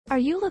Are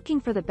you looking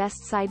for the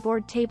best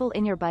sideboard table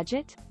in your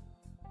budget?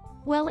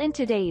 Well, in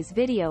today's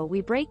video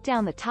we break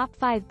down the top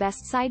 5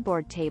 best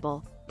sideboard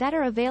table that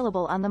are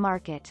available on the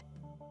market.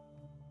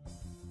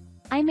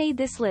 I made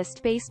this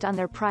list based on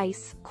their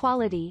price,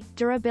 quality,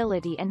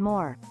 durability and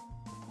more.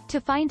 To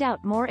find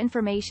out more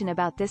information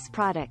about this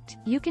product,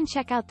 you can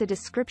check out the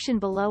description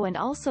below and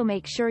also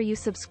make sure you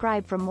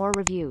subscribe for more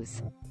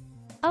reviews.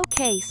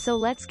 Okay, so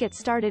let's get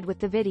started with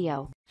the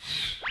video.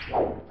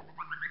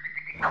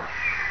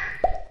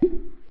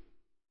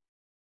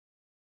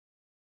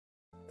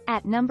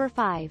 At number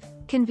 5,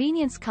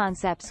 Convenience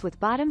Concepts with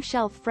Bottom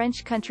Shelf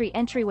French Country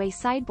Entryway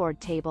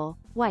Sideboard Table,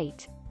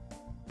 White.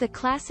 The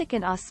classic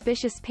and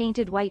auspicious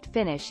painted white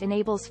finish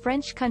enables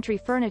French country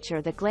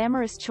furniture the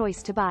glamorous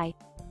choice to buy.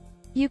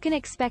 You can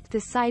expect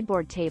this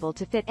sideboard table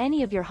to fit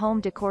any of your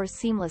home decors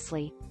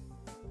seamlessly.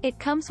 It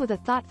comes with a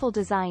thoughtful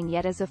design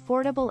yet is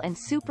affordable and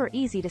super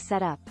easy to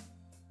set up.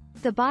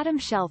 The bottom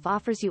shelf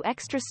offers you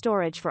extra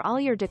storage for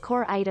all your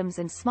decor items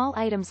and small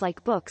items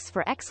like books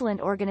for excellent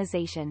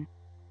organization.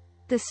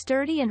 The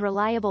sturdy and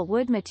reliable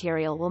wood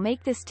material will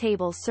make this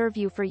table serve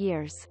you for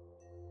years.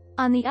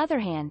 On the other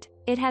hand,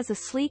 it has a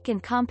sleek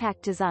and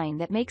compact design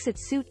that makes it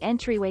suit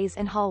entryways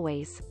and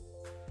hallways.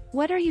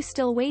 What are you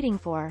still waiting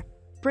for?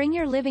 Bring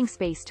your living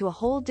space to a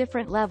whole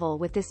different level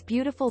with this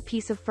beautiful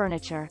piece of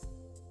furniture.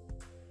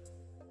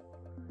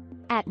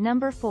 At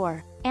number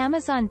 4,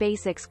 Amazon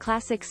Basics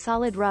Classic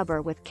Solid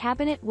Rubber with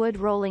Cabinet Wood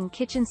Rolling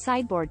Kitchen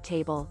Sideboard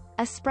Table,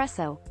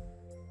 Espresso.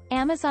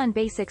 Amazon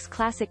Basics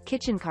Classic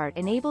Kitchen Cart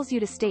enables you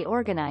to stay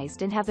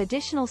organized and have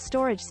additional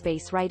storage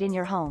space right in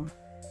your home.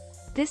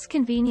 This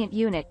convenient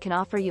unit can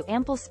offer you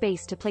ample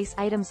space to place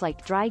items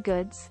like dry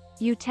goods,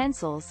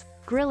 utensils,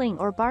 grilling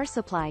or bar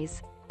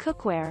supplies,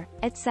 cookware,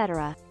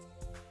 etc.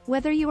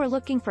 Whether you are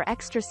looking for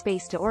extra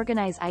space to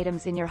organize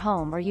items in your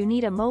home or you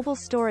need a mobile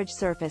storage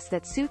surface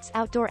that suits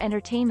outdoor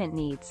entertainment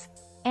needs,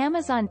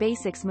 Amazon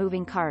Basics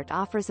Moving Cart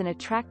offers an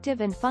attractive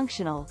and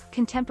functional,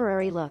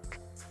 contemporary look.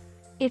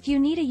 If you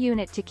need a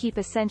unit to keep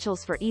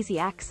essentials for easy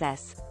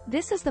access,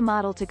 this is the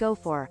model to go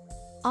for.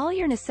 All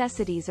your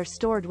necessities are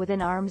stored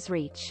within arm's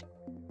reach.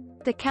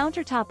 The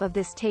countertop of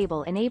this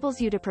table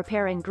enables you to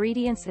prepare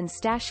ingredients and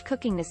stash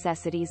cooking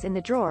necessities in the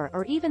drawer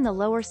or even the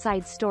lower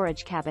side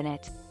storage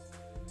cabinet.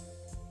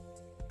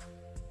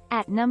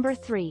 At number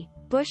 3,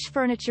 Bush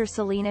Furniture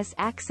Salinas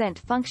Accent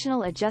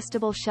Functional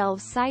Adjustable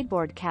Shelves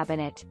Sideboard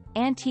Cabinet,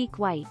 Antique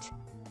White.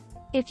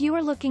 If you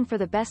are looking for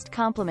the best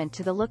complement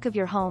to the look of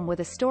your home with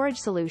a storage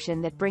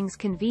solution that brings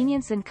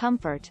convenience and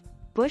comfort,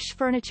 Bush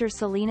Furniture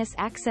Salinas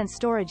Accent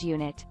Storage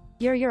Unit,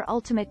 you're your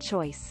ultimate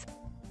choice.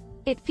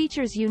 It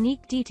features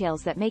unique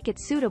details that make it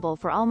suitable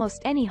for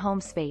almost any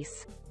home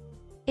space.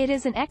 It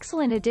is an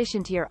excellent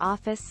addition to your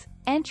office,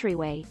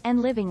 entryway,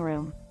 and living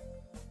room.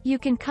 You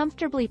can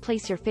comfortably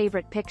place your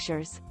favorite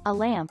pictures, a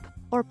lamp,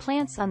 or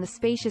plants on the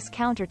spacious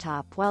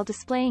countertop while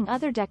displaying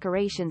other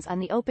decorations on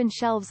the open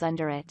shelves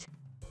under it.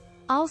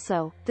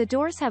 Also, the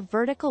doors have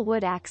vertical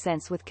wood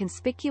accents with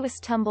conspicuous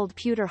tumbled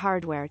pewter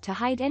hardware to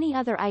hide any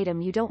other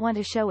item you don't want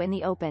to show in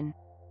the open.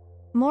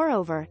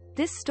 Moreover,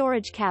 this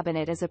storage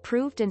cabinet is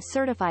approved and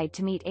certified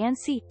to meet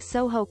ANSI,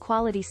 Soho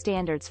quality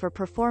standards for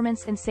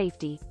performance and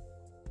safety.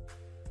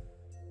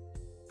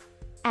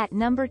 At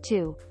number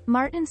 2,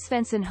 Martin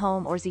Svensson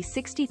Home Orsey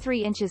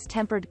 63 inches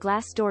Tempered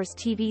Glass Doors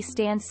TV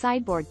Stand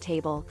Sideboard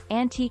Table,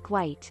 Antique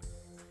White.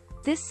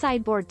 This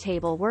sideboard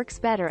table works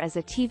better as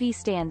a TV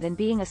stand than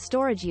being a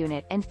storage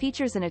unit and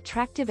features an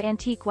attractive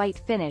antique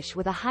white finish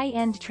with a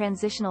high-end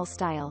transitional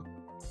style.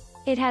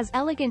 It has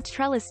elegant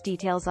trellis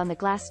details on the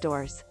glass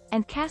doors,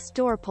 and cast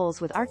door pulls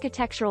with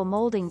architectural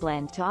molding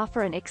blend to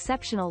offer an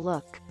exceptional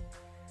look.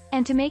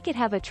 And to make it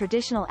have a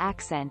traditional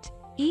accent,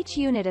 each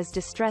unit is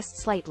distressed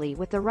slightly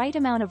with the right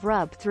amount of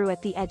rub-through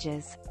at the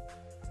edges.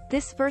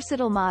 This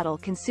versatile model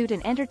can suit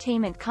an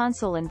entertainment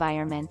console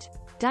environment,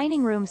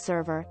 dining room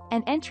server,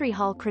 and entry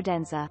hall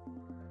credenza.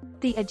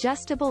 The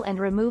adjustable and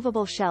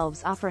removable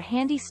shelves offer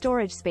handy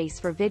storage space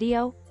for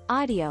video,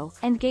 audio,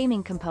 and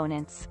gaming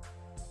components.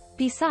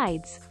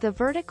 Besides, the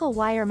vertical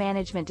wire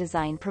management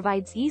design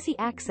provides easy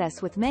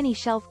access with many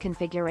shelf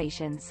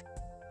configurations.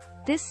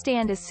 This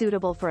stand is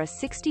suitable for a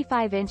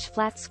 65-inch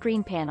flat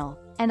screen panel,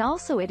 and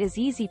also it is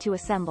easy to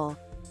assemble.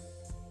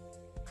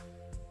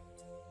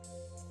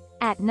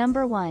 At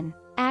number 1,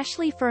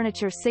 Ashley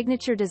Furniture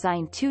Signature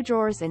Design 2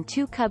 Drawers and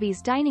 2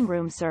 Cubbies Dining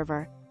Room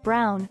Server,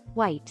 Brown,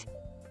 White.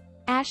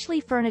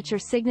 Ashley Furniture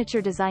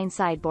Signature Design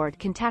Sideboard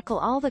can tackle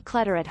all the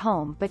clutter at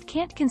home but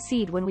can't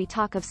concede when we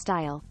talk of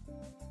style.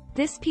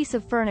 This piece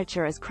of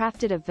furniture is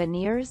crafted of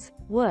veneers,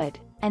 wood,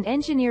 and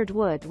engineered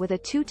wood with a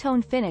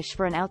two-tone finish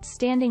for an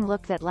outstanding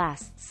look that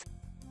lasts.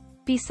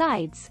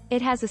 Besides,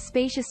 it has a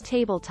spacious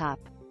tabletop,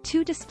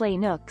 2 display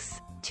nooks,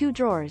 2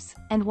 drawers,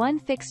 and 1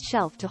 fixed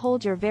shelf to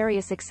hold your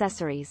various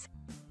accessories.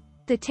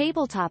 The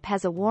tabletop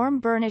has a warm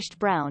burnished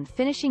brown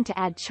finishing to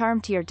add charm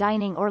to your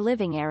dining or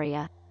living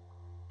area.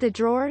 The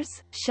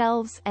drawers,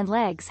 shelves, and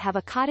legs have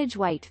a cottage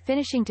white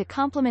finishing to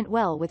complement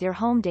well with your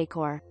home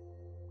decor.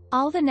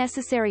 All the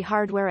necessary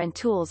hardware and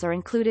tools are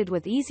included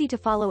with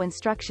easy-to-follow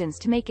instructions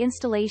to make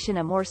installation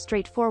a more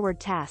straightforward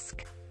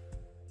task.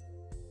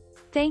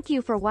 Thank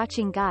you for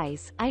watching,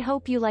 guys. I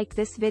hope you liked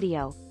this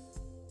video.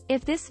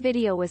 If this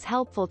video was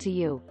helpful to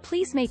you,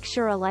 please make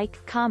sure a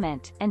like,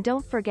 comment, and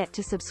don't forget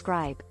to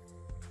subscribe.